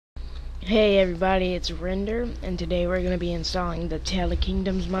Hey everybody, it's Render, and today we're going to be installing the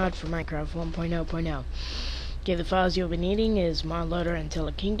TaleOfKingdoms mod for Minecraft 1.0.0. Okay, the files you'll be needing is modloader and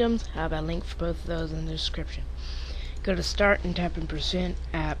TaleOfKingdoms. I have a link for both of those in the description. Go to start and type in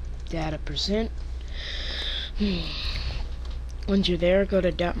 %app data %. Once you're there, go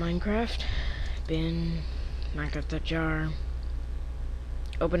to .minecraft, bin, minecraft.jar,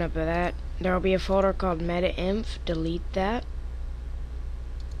 open up that. There will be a folder called meta-inf, delete that.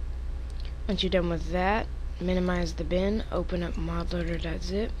 Once you're done with that, minimize the bin, open up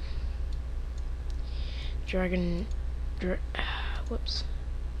modloader.zip, drag and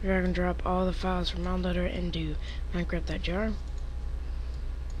drop all the files from modloader into minecraft.jar.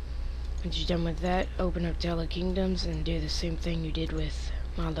 Once you're done with that, open up TaleOfKingdoms and do the same thing you did with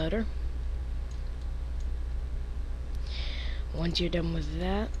modloader. Once you're done with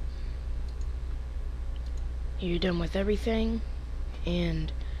that, you're done with everything,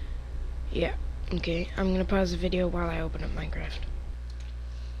 and yeah, okay, I'm gonna pause the video while I open up Minecraft.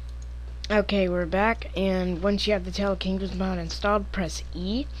 Okay, we're back, and once you have the TaleOfKingdoms mod installed, press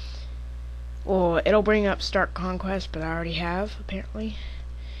E. Well, it'll bring up Start Conquest, but I already have, apparently.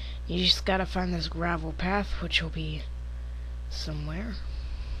 You just gotta find this gravel path, which will be somewhere.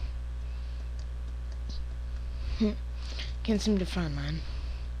 Can't seem to find mine.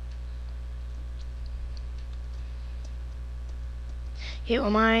 Okay,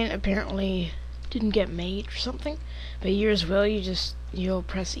 well, mine apparently didn't get made or something, but yours will. You'll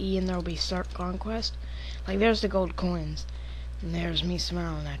press E and there'll be Start Conquest. Like, there's the gold coins, and there's me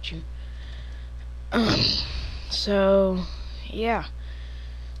smiling at you. So yeah,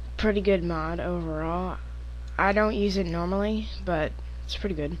 pretty good mod overall. I don't use it normally, but it's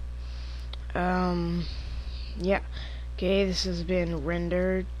pretty good. Yeah. Okay, this has been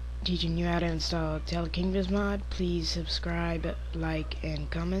Render, teaching you how to install TaleOfKingdoms mod. Please subscribe, like, and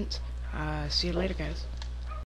comment. See you later, guys.